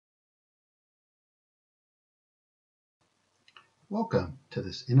Welcome to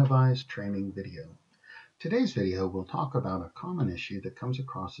this Innovyze training video. Today's video will talk about a common issue that comes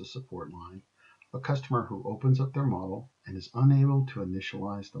across the support line, a customer who opens up their model and is unable to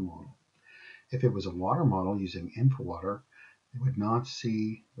initialize the model. If it was a water model using InfoWater, they would not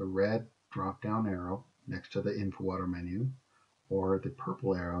see the red drop-down arrow next to the InfoWater menu, or the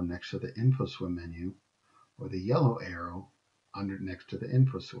purple arrow next to the InfoSWM menu, or the yellow arrow next to the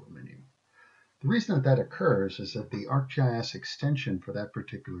InfoSewer menu. The reason that occurs is that the ArcGIS extension for that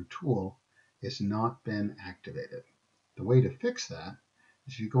particular tool has not been activated. The way to fix that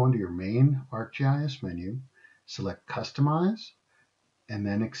is you go into your main ArcGIS menu, select Customize, and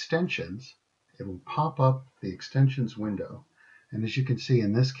then Extensions. It will pop up the extensions window. And as you can see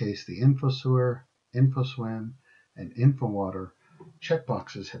in this case, the InfoSewer, InfoSWM, and InfoWater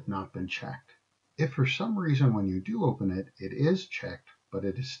checkboxes have not been checked. If for some reason when you do open it, it is checked, but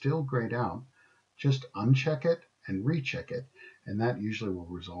it is still grayed out, just uncheck it and recheck it, and that usually will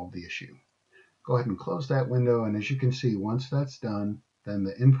resolve the issue. Go ahead and close that window, and as you can see, once that's done, then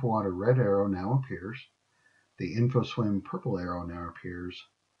the InfoWater red arrow now appears, the InfoSWM purple arrow now appears,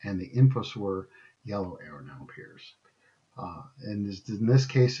 and the InfoSewer yellow arrow now appears. And in this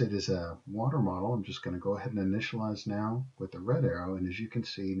case, it is a water model. I'm just going to go ahead and initialize now with the red arrow, and as you can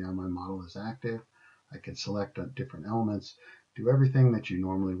see, now my model is active. I can select different elements, do everything that you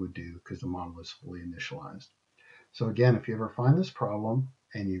normally would do because the model is fully initialized. So again, if you ever find this problem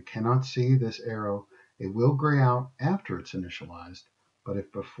and you cannot see this arrow, it will gray out after it's initialized. But if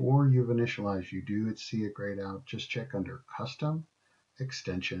before you've initialized you do see it grayed out, just check under Custom,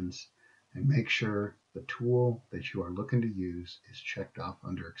 Extensions, and make sure the tool that you are looking to use is checked off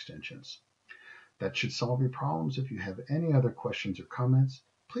under Extensions. That should solve your problems. If you have any other questions or comments,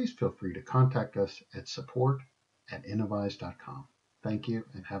 please feel free to contact us at support@innovyze.com. Thank you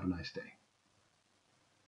and have a nice day.